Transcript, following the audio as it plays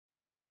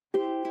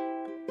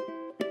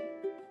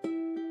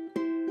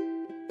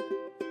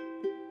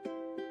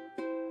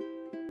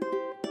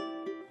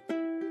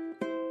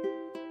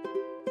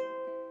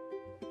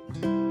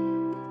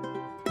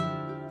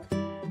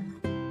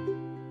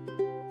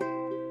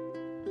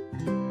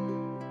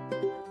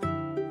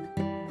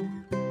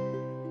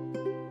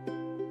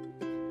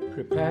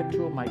Prepare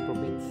two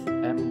microbits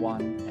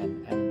M1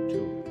 and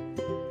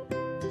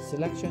M2.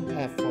 Selection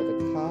F for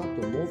the car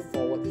to move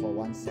forward for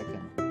 1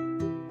 second.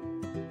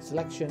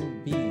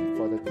 Selection B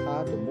for the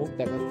car to move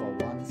backward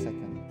for 1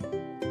 second.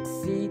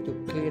 C to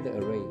clear the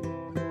array.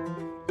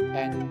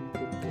 N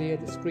to clear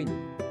the screen.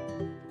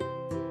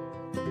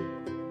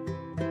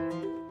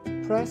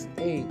 Press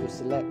A to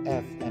select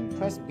F and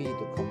press B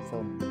to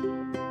confirm.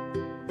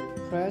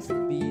 Press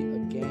B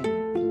again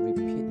to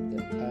repeat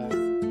the F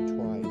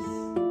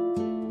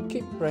twice.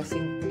 Keep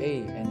pressing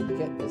A and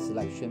get the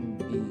selection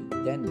B,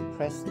 then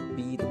press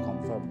B to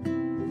confirm.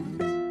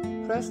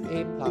 Press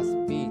A plus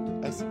B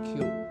to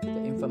execute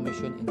the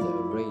information in the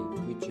array,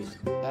 which is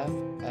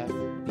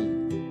FFB.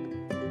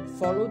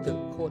 Follow the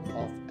code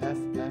of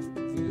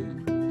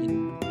FFB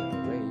in the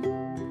array.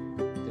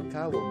 The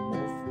car will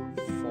move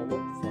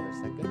forward for a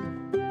second,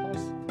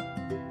 pause,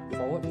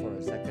 forward for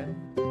a second,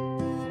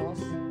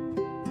 pause,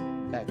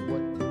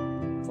 backward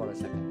for a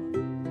second.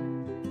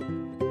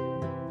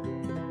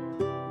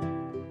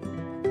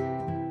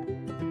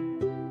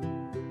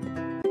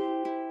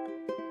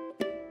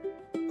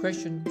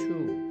 Question 2.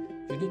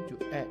 You need to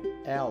add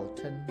L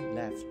turn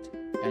left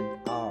and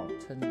R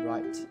turn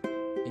right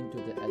into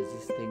the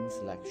existing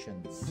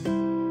selections.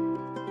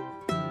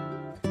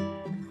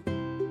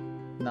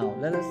 Now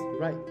let us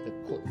write the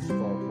codes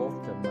for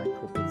both the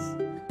microbits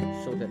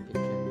so that it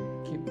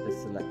can keep the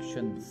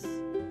selections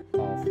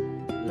of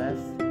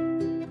left,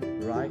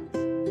 right,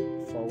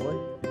 forward,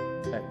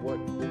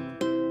 backward,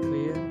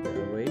 clear the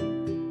array,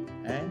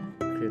 and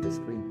clear the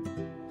screen.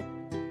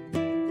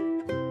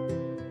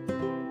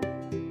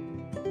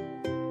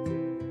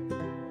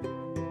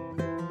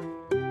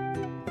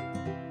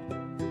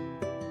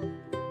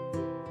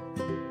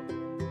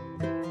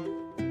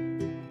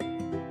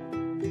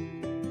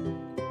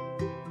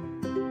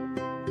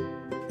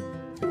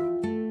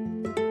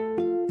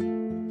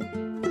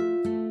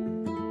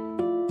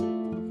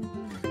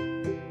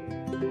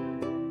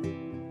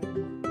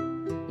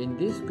 In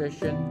this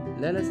question,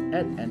 let us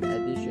add an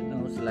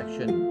additional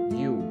selection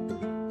U.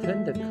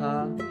 Turn the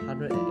car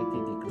 180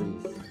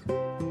 degrees.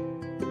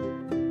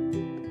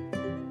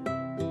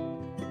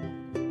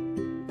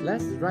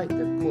 Let's write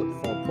the code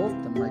for both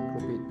the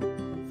microbit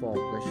for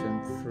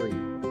question 3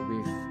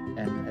 with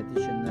an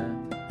additional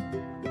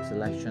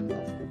selection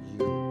of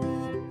U.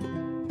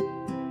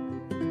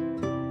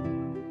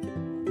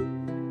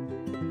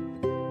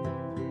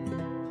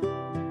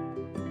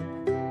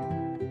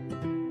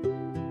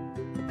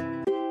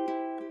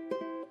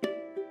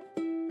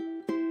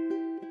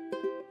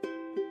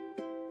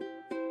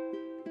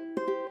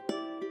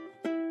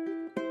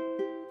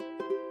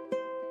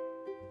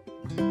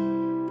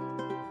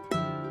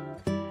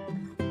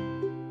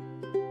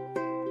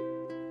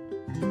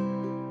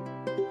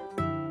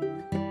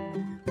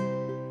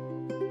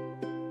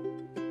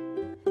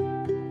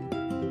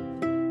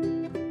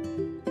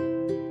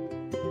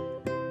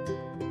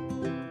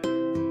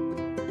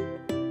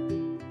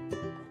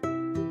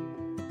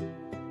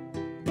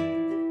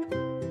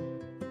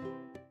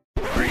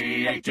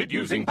 Created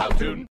using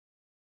Powtoon.